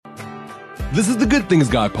This is the Good Things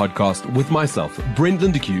Guy podcast with myself, Brent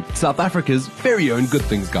Lindeque, South Africa's very own Good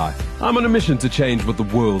Things Guy. I'm on a mission to change what the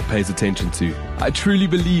world pays attention to. I truly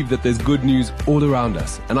believe that there's good news all around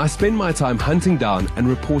us, and I spend my time hunting down and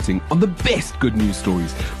reporting on the best good news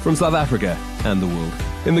stories from South Africa and the world.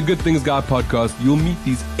 In the Good Things Guy podcast, you'll meet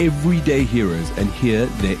these everyday heroes and hear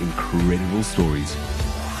their incredible stories.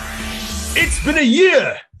 It's been a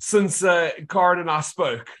year since Karen and I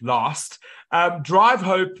spoke last. Drive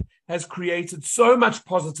Hope has created so much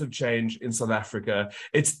positive change in South Africa.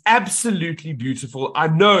 It's absolutely beautiful. I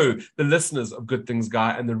know the listeners of Good Things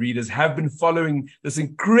Guy and the readers have been following this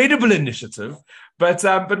incredible initiative, but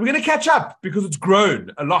we're going to catch up because it's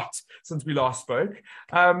grown a lot since we last spoke.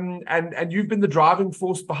 And you've been the driving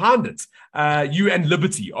force behind it. You and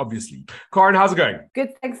Liberty, obviously. Karen, how's it going?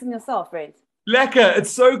 Good, thanks, and yourself, Brent. Lekker.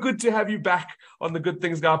 It's so good to have you back on the Good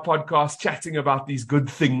Things Guy podcast, chatting about these good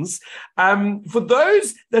things. For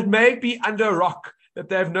those that may be under a rock, that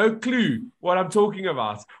they have no clue what I'm talking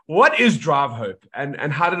about, what is Drive Hope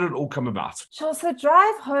and how did it all come about? Sure. So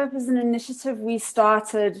Drive Hope is an initiative we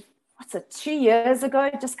started, 2 years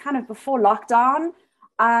ago, just kind of before lockdown,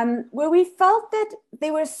 where we felt that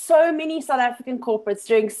there were so many South African corporates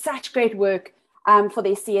doing such great work for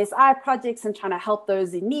their CSI projects and trying to help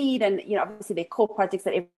those in need, and obviously their core projects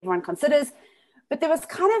that everyone considers. But there was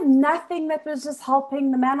kind of nothing that was just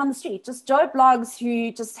helping the man on the street, just Joe Blogs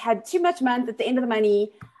who just had too much month at the end of the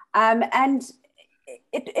money. And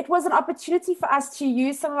it was an opportunity for us to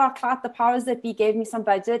use some of our clout, the powers that be gave me some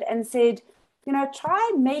budget and said, try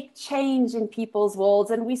and make change in people's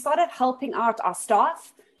worlds. And we started helping out our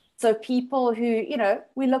staff. So people who,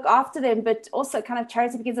 we look after them, but also kind of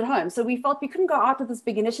charity begins at home. So we felt we couldn't go out with this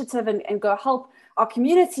big initiative and go help our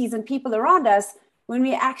communities and people around us when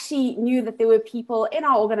we actually knew that there were people in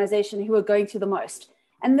our organization who were going through the most.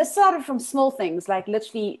 And this started from small things like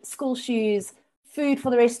literally school shoes, food for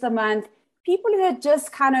the rest of the month, people who had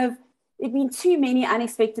just it'd been too many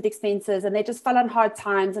unexpected expenses and they just fell on hard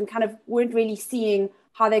times and kind of weren't really seeing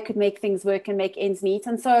how they could make things work and make ends meet.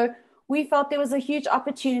 And so we felt there was a huge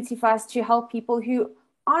opportunity for us to help people who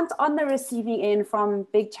aren't on the receiving end from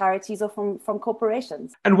big charities or from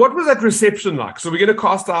corporations. And what was that reception like? So we're going to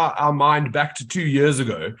cast our mind back to 2 years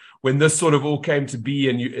ago when this sort of all came to be,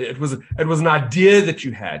 and it was an idea that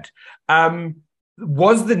you had.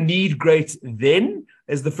 Was the need great then,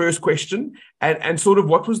 is the first question? And sort of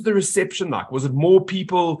what was the reception like? Was it more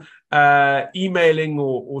people emailing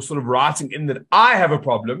or sort of writing in that I have a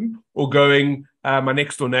problem, or going, my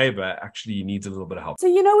next door neighbor actually needs a little bit of help? So,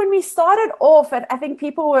 when we started off, I think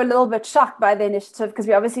people were a little bit shocked by the initiative because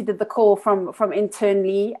we obviously did the call from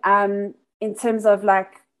internally in terms of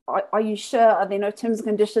like, are you sure? Are there no terms and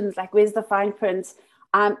conditions? Like, where's the fine print?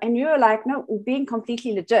 And we were like, no, we're being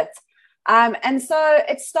completely legit. And so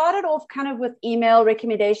it started off kind of with email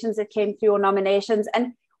recommendations that came through or nominations.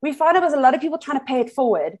 And we found it was a lot of people trying to pay it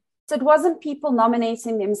forward. So it wasn't people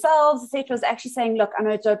nominating themselves, etc. It was actually saying, look, I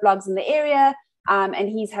know Joe Blogs in the area and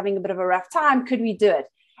he's having a bit of a rough time. Could we do it?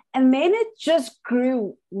 And then it just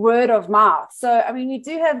grew word of mouth. So, we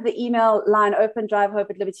do have the email line open,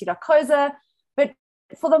 drivehope@liberty.coza. But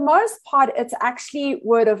for the most part, it's actually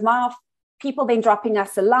word of mouth, people then dropping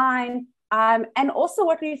us a line. And also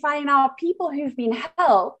what we find now, people who've been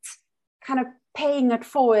helped kind of paying it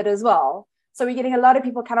forward as well. So we're getting a lot of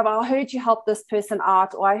people kind of, I heard you helped this person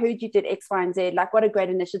out, or I heard you did X, Y, and Z. Like, what a great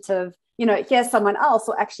initiative. Here's someone else,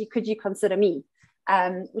 or actually, could you consider me?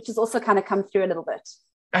 Which has also kind of come through a little bit.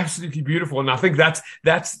 Absolutely beautiful. And I think that's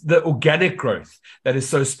the organic growth that is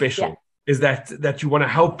so special, is that you want to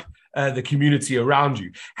help the community around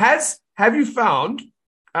you. Have you found,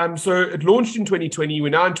 so it launched in 2020, we're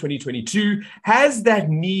now in 2022. Has that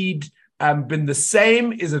need been the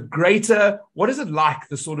same? Is it greater? What is it like,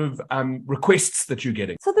 the sort of requests that you're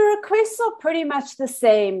getting? So the requests are pretty much the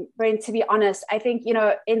same, Brent, to be honest. I think,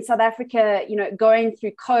 in South Africa, going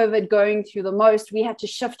through COVID, going through the most, we had to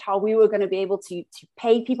shift how we were going to be able to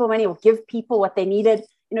pay people money or give people what they needed.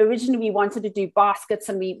 Originally we wanted to do baskets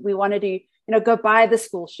and we wanted to, go buy the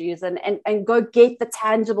school shoes and go get the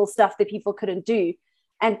tangible stuff that people couldn't do.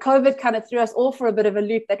 And COVID kind of threw us all for a bit of a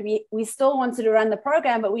loop that we still wanted to run the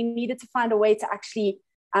program, but we needed to find a way to actually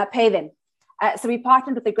pay them. So we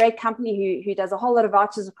partnered with a great company who does a whole lot of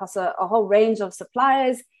vouchers across a whole range of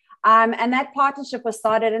suppliers. And that partnership was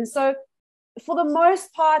started. And so for the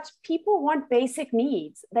most part, people want basic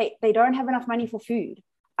needs. They don't have enough money for food.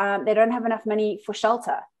 They don't have enough money for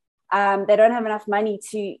shelter. They don't have enough money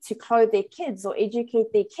to clothe their kids or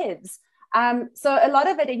educate their kids. So a lot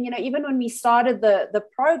of it, and even when we started the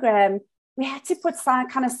program, we had to put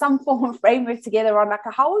some form of framework together on like,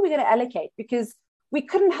 how are we going to allocate? Because we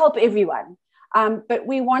couldn't help everyone, but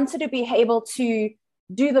we wanted to be able to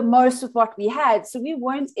do the most with what we had. So we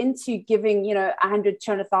weren't into giving, 100,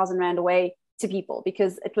 200,000 Rand away to people,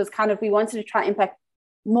 because it was kind of, we wanted to try and impact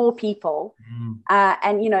more people.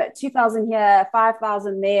 And 2,000 here,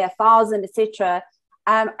 5,000 there, 1,000, etc.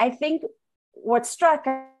 I think what struck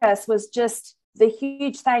us was just the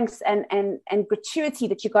huge thanks and gratuity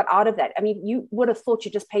that you got out of that. I mean, you would have thought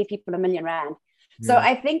you just paid people 1 million Rand. So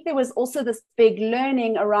I think there was also this big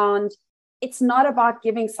learning around, it's not about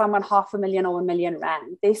giving someone 500,000 or 1 million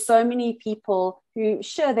Rand. There's so many people who,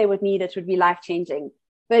 sure, they would need it, would be life-changing.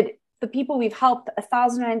 But the people we've helped,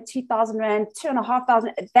 1,000 Rand, 2,000 Rand,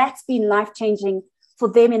 2,500, that's been life-changing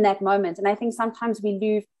for them in that moment. And I think sometimes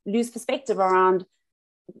we lose perspective around,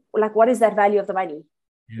 like, what is that value of the money?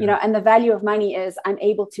 And the value of money is, I'm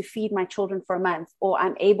able to feed my children for a month, or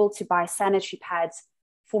I'm able to buy sanitary pads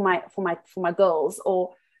for my girls,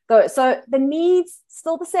 so the needs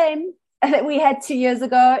still the same that we had 2 years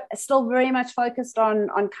ago, still very much focused on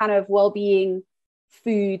kind of well-being,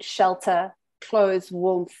 food, shelter, clothes,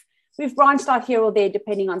 warmth. We've branched out here or there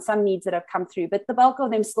depending on some needs that have come through, but the bulk of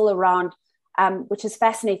them still around, which is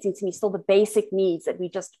fascinating to me, still the basic needs that we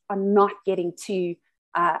just are not getting to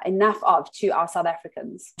enough of to our South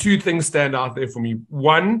Africans. Two things stand out there for me.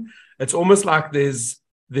 One, it's almost like there's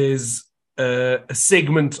a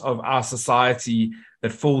segment of our society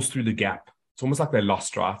that falls through the gap. It's almost like they're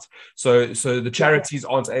lost, right? So the charities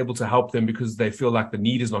aren't able to help them because they feel like the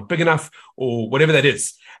need is not big enough, or whatever that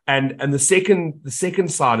is. And the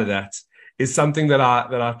second side of that is something that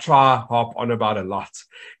I try harp on about a lot,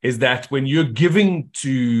 is that when you're giving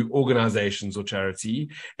to organizations or charity,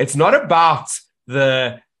 it's not about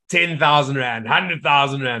the 10,000 Rand,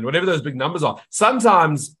 100,000 Rand, whatever those big numbers are.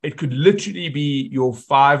 Sometimes it could literally be your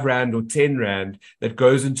 5 Rand or 10 Rand that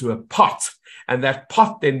goes into a pot. And that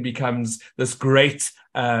pot then becomes this great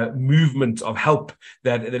movement of help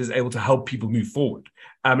that is able to help people move forward.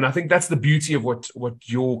 And I think that's the beauty of what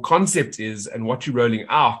your concept is and what you're rolling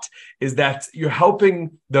out, is that you're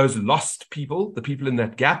helping those lost people, the people in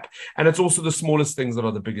that gap. And it's also the smallest things that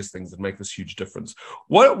are the biggest things that make this huge difference.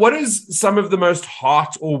 What is some of the most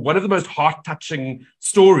one of the most heart-touching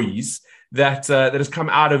stories that has come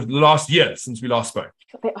out of the last year since we last spoke?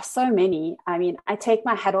 There are so many. I mean, I take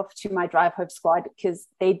my hat off to my Drive Hope squad, because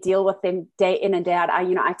they deal with them day in and day out.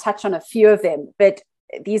 I touch on a few of them, but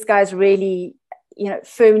these guys really,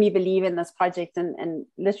 firmly believe in this project and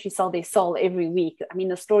literally sell their soul every week. I mean,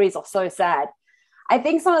 the stories are so sad. I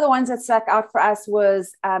think some of the ones that stuck out for us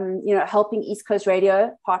was, helping East Coast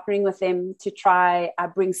Radio, partnering with them to try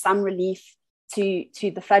bring some relief to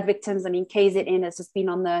the flood victims. I mean, KZN has just been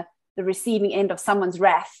on the receiving end of someone's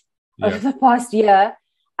wrath over the past year.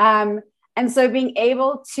 And so being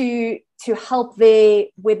able to help there,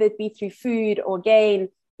 whether it be through food or again,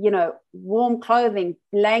 warm clothing,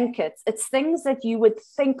 blankets, it's things that you would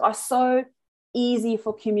think are so easy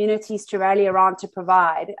for communities to rally around to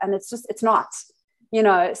provide. And it's not,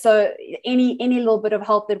 so any little bit of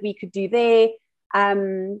help that we could do there,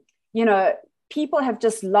 people have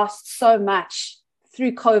just lost so much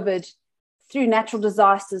through COVID, through natural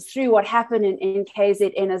disasters, through what happened in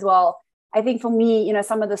KZN as well. I think for me,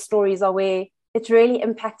 some of the stories are where it's really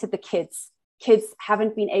impacted the kids. Kids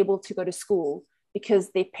haven't been able to go to school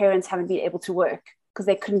because their parents haven't been able to work because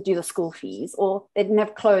they couldn't do the school fees, or they didn't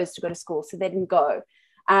have clothes to go to school, so they didn't go.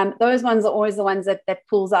 Those ones are always the ones that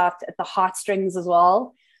pulls out at the heartstrings as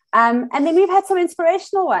well. And then we've had some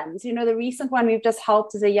inspirational ones. The recent one we've just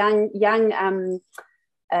helped is a young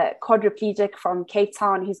quadriplegic from Cape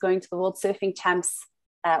Town who's going to the World Surfing Champs,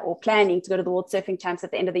 or planning to go to the World Surfing Champs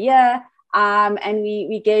at the end of the year. And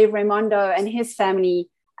we gave Raimondo and his family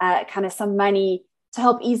kind of some money to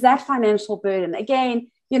help ease that financial burden. Again,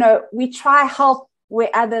 we try help where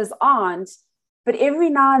others aren't, but every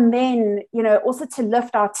now and then, also to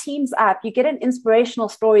lift our teams up, you get an inspirational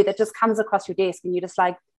story that just comes across your desk and you're just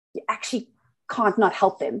like, you actually can't not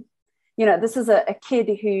help them. This is a kid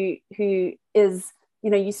who is,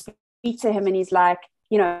 you speak to him and he's like,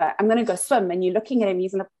 I'm going to go swim. And you're looking at him,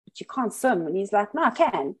 he's like, but you can't swim. And he's like, no, I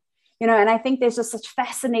can. And I think there's just such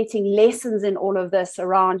fascinating lessons in all of this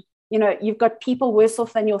around, you've got people worse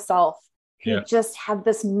off than yourself who just have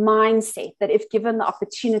this mindset that if given the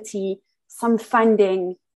opportunity, some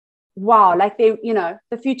funding, wow, like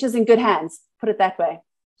the future's in good hands, put it that way.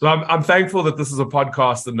 So I'm thankful that this is a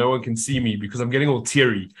podcast and no one can see me because I'm getting all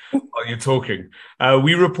teary while you're talking.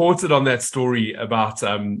 We reported on that story about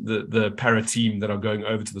the para team that are going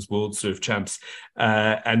over to this World Surf Champs.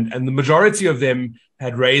 And the majority of them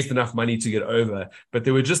had raised enough money to get over, but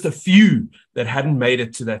there were just a few that hadn't made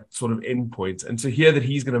it to that sort of end point. And to hear that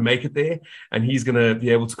he's going to make it there and he's going to be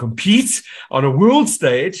able to compete on a world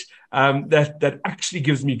stage, that actually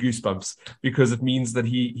gives me goosebumps, because it means that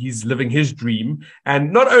he's living his dream.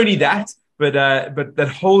 And not only that, but that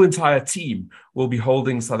whole entire team will be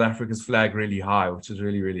holding South Africa's flag really high, which is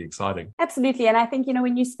really, really exciting. Absolutely. And I think,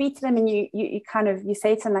 when you speak to them and you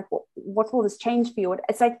say to them, like, what will this change for you?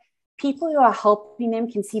 It's like people who are helping them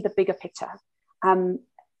can see the bigger picture.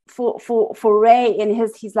 For Ray,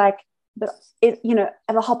 he's like, but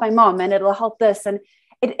it'll help my mom and it'll help this. And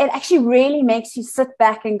it actually really makes you sit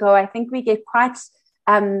back and go, I think we get quite,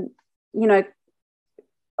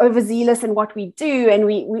 overzealous in what we do, and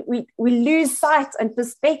we lose sight and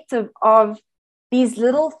perspective of these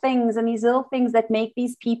little things that make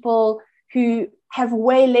these people who have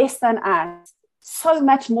way less than us so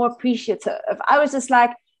much more appreciative. I was just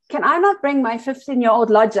like, can I not bring my 15-year-old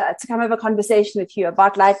lodger to come have a conversation with you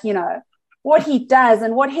about, like, what he does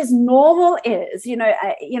and what his normal is?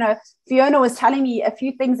 Fiona was telling me a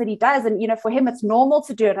few things that he does, and for him it's normal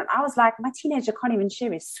to do it, and I was like, my teenager can't even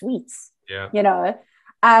share his sweets.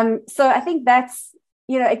 So I think that's,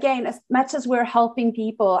 again, as much as we're helping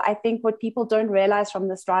people, I think what people don't realize from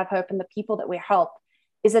this Drive Hope and the people that we help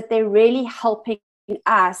is that they're really helping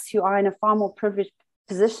us, who are in a far more privileged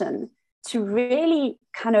position, to really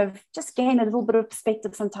kind of just gain a little bit of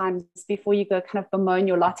perspective sometimes before you go kind of bemoan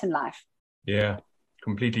your lot in life. Yeah,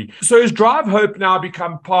 completely. So has Drive Hope now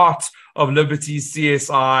become part of Liberty's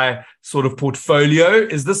CSI sort of portfolio?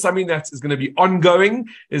 Is this something that is going to be ongoing?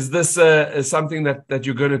 Is this something that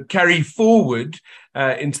you're going to carry forward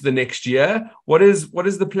into the next year? What is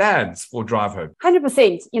the plans for Drive Hope?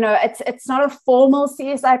 100%. It's not a formal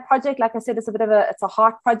CSI project. Like I said, it's a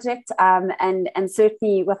heart project. And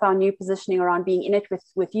certainly with our new positioning around being in it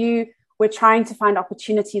with you, we're trying to find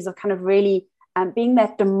opportunities of kind of really being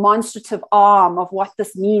that demonstrative arm of what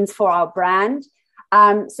this means for our brand.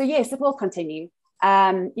 So yes, it will continue.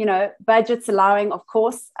 Budgets allowing, of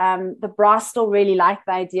course. The brass still really like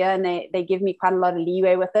the idea, and they give me quite a lot of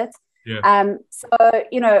leeway with it. Yeah. So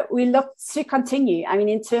we look to continue. I mean,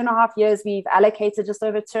 in 2.5 years, we've allocated just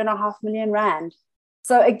over 2.5 million rand.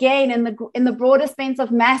 So again, in the broader sense of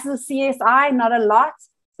massive CSI, not a lot.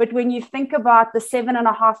 But when you think about the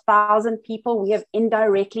 7,500 people we have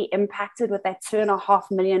indirectly impacted with that 2.5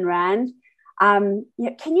 million rand, can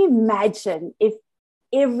you imagine if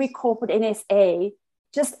every corporate NSA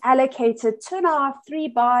just allocated 2.5, 3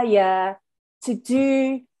 bar a year to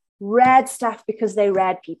do rad stuff because they're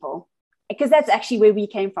rad people? Because that's actually where we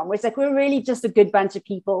came from. It's like we're really just a good bunch of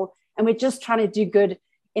people, and we're just trying to do good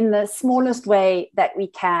in the smallest way that we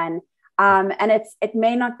can. And it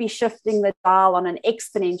may not be shifting the dial on an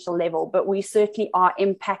exponential level, but we certainly are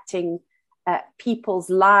impacting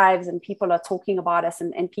people's lives, and people are talking about us,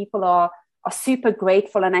 and people are super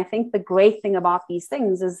grateful. And I think the great thing about these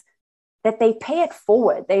things is that they pay it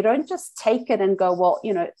forward. They don't just take it and go, well,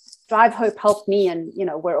 Drive Hope helped me and,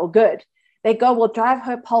 we're all good. They go, well, Drive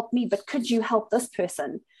Hope helped me, but could you help this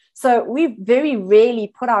person? So we very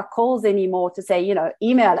rarely put our calls anymore to say,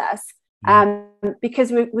 email us.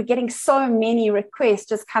 Because we're getting so many requests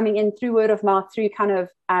just coming in through word of mouth, through kind of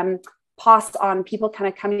passed on, people kind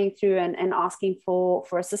of coming through and asking for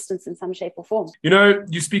assistance in some shape or form.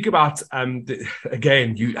 You speak about,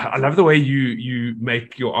 again, I love the way you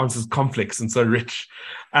make your answers complex and so rich.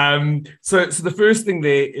 So the first thing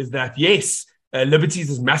there is that, yes, Liberty is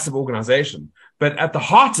this massive organization, but at the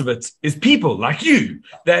heart of it is people like you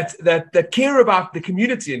that care about the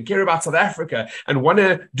community and care about South Africa and want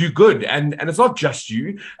to do good. And it's not just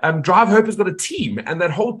you. Drive Hope has got a team, and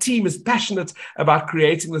that whole team is passionate about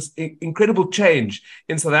creating this incredible change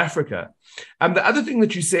in South Africa. The other thing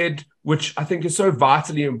that you said, which I think is so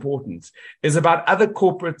vitally important, is about other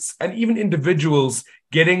corporates and even individuals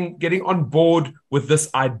getting on board with this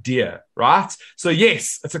idea, right? So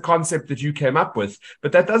yes, it's a concept that you came up with,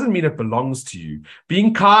 but that doesn't mean it belongs to you.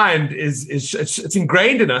 Being kind it's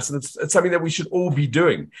ingrained in us, and it's something that we should all be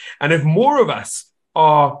doing. And if more of us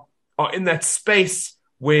are in that space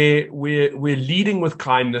where we're leading with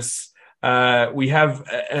kindness, we have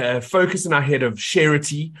a focus in our head of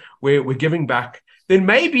charity, where we're giving back, then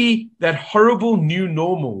maybe that horrible new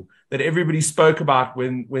normal that everybody spoke about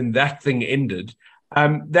when that thing ended,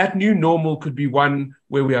 that new normal could be one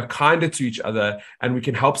where we are kinder to each other, and we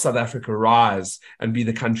can help South Africa rise and be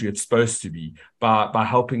the country it's supposed to be by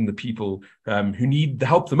helping the people who need the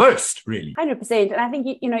help the most, really. 100%. And I think,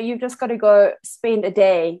 you've just got to go spend a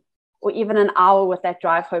day or even an hour with that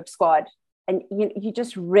Drive Hope squad, and you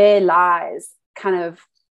just realize kind of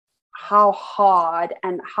how hard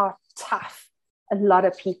and how tough a lot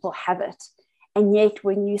of people have it. And yet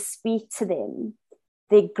when you speak to them,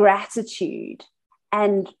 their gratitude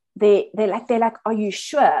and they're like, are you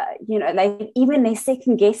sure? You know, like even they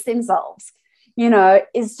second guess themselves, you know,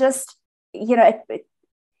 is just, you know,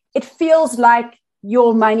 it feels like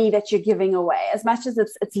your money that you're giving away as much as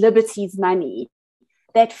it's Liberty's money.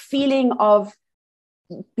 That feeling of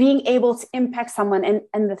being able to impact someone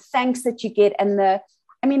and the thanks that you get and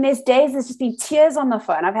there's days there's just been tears on the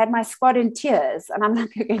phone. I've had my squad in tears and I'm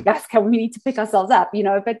like, okay, guys, we need to pick ourselves up, you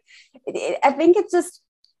know, but I think it's just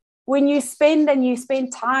when you spend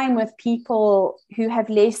time with people who have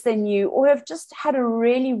less than you or have just had a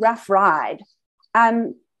really rough ride,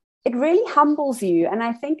 it really humbles you. And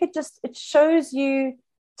I think it shows you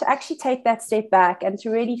to actually take that step back and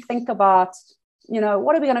to really think about, you know,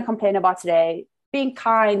 what are we going to complain about today? Being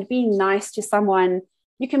kind, being nice to someone.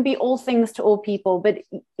 You can be all things to all people, but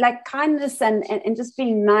like kindness and just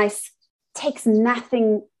being nice takes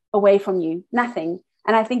nothing away from you, nothing.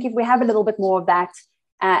 And I think if we have a little bit more of that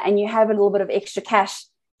and you have a little bit of extra cash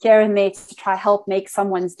here and there to try help make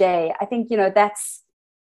someone's day, I think, you know,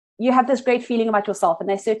 you have this great feeling about yourself. And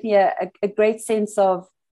there's certainly a great sense of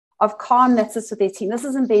calm that sits with their team. This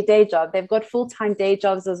isn't their day job. They've got full-time day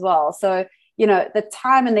jobs as well. So, you know, the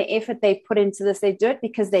time and the effort they put into this, they do it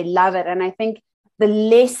because they love it. And I think the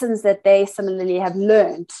lessons that they similarly have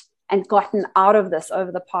learned and gotten out of this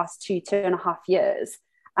over the past 2.5 years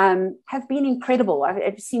have been incredible.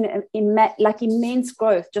 I've seen immense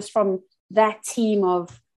growth just from that team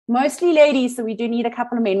of mostly ladies. So we do need a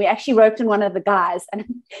couple of men. We actually roped in one of the guys and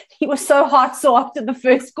he was so heart sore after the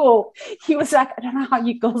first call. He was like, I don't know how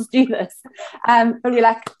you girls do this. But we're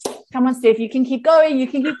like, come on, Steph, you can keep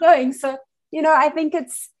going. So, you know, I think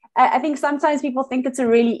sometimes people think it's a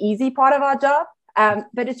really easy part of our job.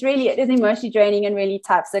 But it is emotionally draining and really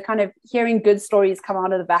tough. So kind of hearing good stories come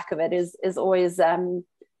out of the back of it is always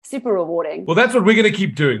super rewarding. Well, that's what we're going to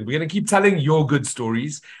keep doing. We're going to keep telling your good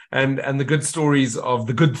stories and the good stories of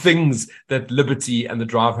the good things that Liberty and the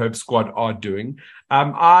Drive Hope squad are doing.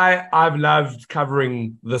 I've loved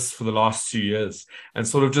covering this for the last 2 years and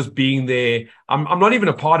sort of just being there. I'm not even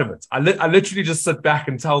a part of it. I literally just sit back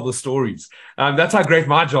and tell the stories. That's how great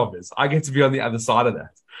my job is. I get to be on the other side of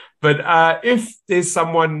that. But if there's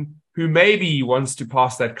someone who maybe wants to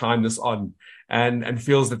pass that kindness on and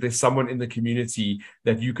feels that there's someone in the community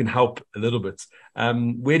that you can help a little bit,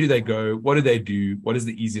 where do they go? What do they do? What is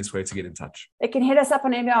the easiest way to get in touch? They can hit us up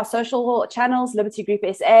on any of our social channels, Liberty Group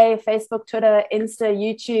SA, Facebook, Twitter, Insta,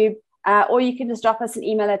 YouTube, or you can just drop us an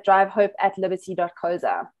email at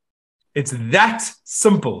drivehope@liberty.coza. It's that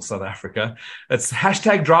simple, South Africa. It's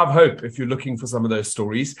hashtag Drive Hope if you're looking for some of those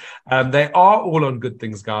stories. They are all on Good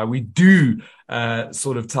Things Guy. We do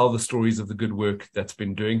sort of tell the stories of the good work that's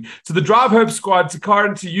been doing. To the Drive Hope squad, to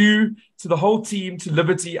Karen, to you, to the whole team, to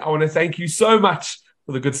Liberty, I want to thank you so much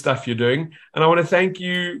for the good stuff you're doing. And I want to thank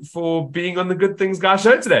you for being on the Good Things Guy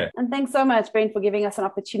show today. And thanks so much, Brent, for giving us an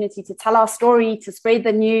opportunity to tell our story, to spread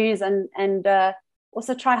the news and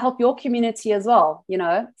also try help your community as well, you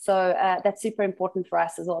know. So that's super important for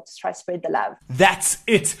us as well, to try spread the love. That's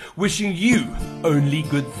it. Wishing you only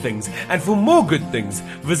good things. And for more good things,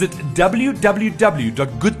 visit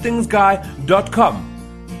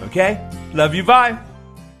www.goodthingsguy.com. Okay? Love you. Bye.